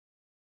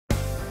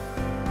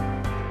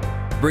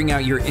Bring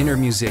out your inner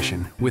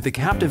musician with the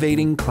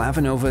captivating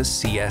Clavinova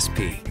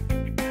CSP.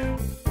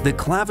 The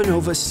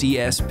Clavinova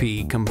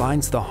CSP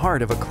combines the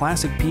heart of a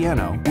classic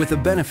piano with the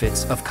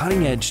benefits of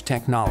cutting-edge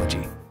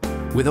technology.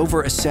 With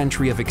over a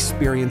century of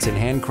experience in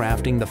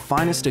handcrafting the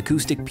finest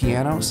acoustic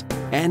pianos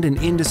and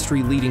an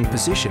industry-leading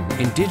position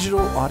in digital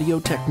audio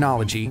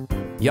technology,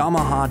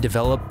 Yamaha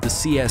developed the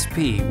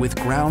CSP with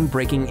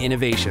groundbreaking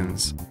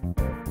innovations.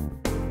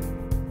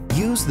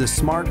 Use the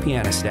Smart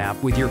Pianist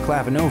app with your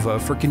Clavinova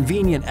for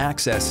convenient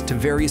access to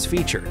various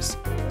features,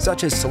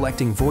 such as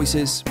selecting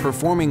voices,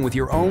 performing with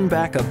your own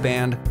backup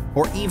band,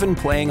 or even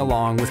playing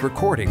along with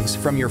recordings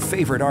from your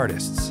favorite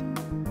artists.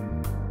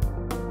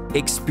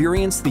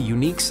 Experience the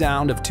unique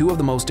sound of two of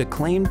the most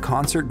acclaimed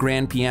concert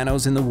grand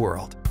pianos in the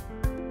world,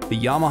 the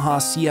Yamaha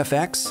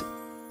CFX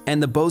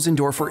and the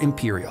Bosendorfer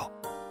Imperial.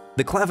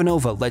 The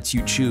Clavinova lets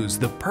you choose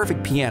the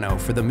perfect piano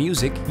for the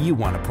music you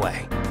want to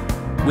play.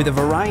 With a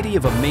variety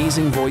of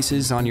amazing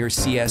voices on your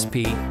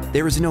CSP,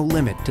 there is no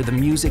limit to the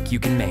music you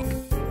can make.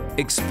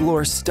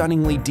 Explore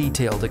stunningly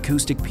detailed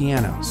acoustic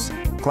pianos,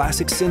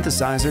 classic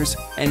synthesizers,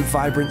 and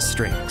vibrant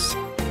strings.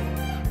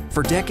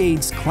 For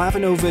decades,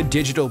 Clavinova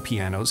digital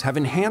pianos have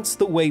enhanced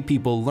the way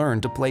people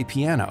learn to play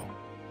piano.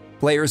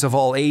 Players of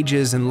all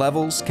ages and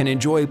levels can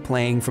enjoy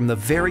playing from the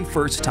very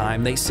first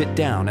time they sit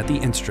down at the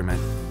instrument.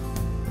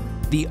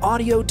 The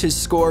Audio to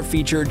Score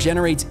feature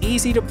generates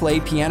easy-to-play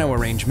piano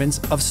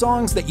arrangements of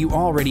songs that you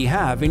already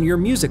have in your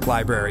music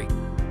library.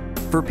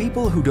 For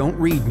people who don't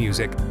read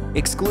music,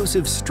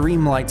 exclusive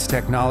Streamlights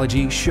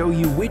technology show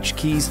you which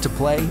keys to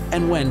play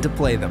and when to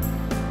play them.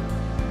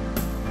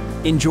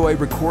 Enjoy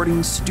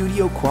recording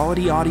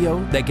studio-quality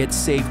audio that gets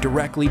saved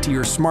directly to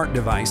your smart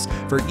device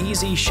for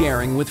easy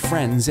sharing with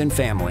friends and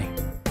family.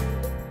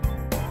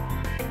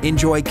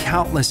 Enjoy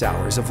countless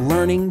hours of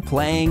learning,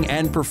 playing,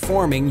 and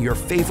performing your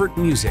favorite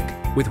music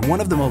with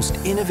one of the most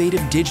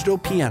innovative digital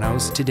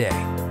pianos today.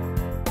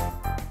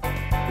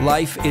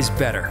 Life is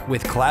better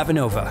with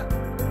Clavinova.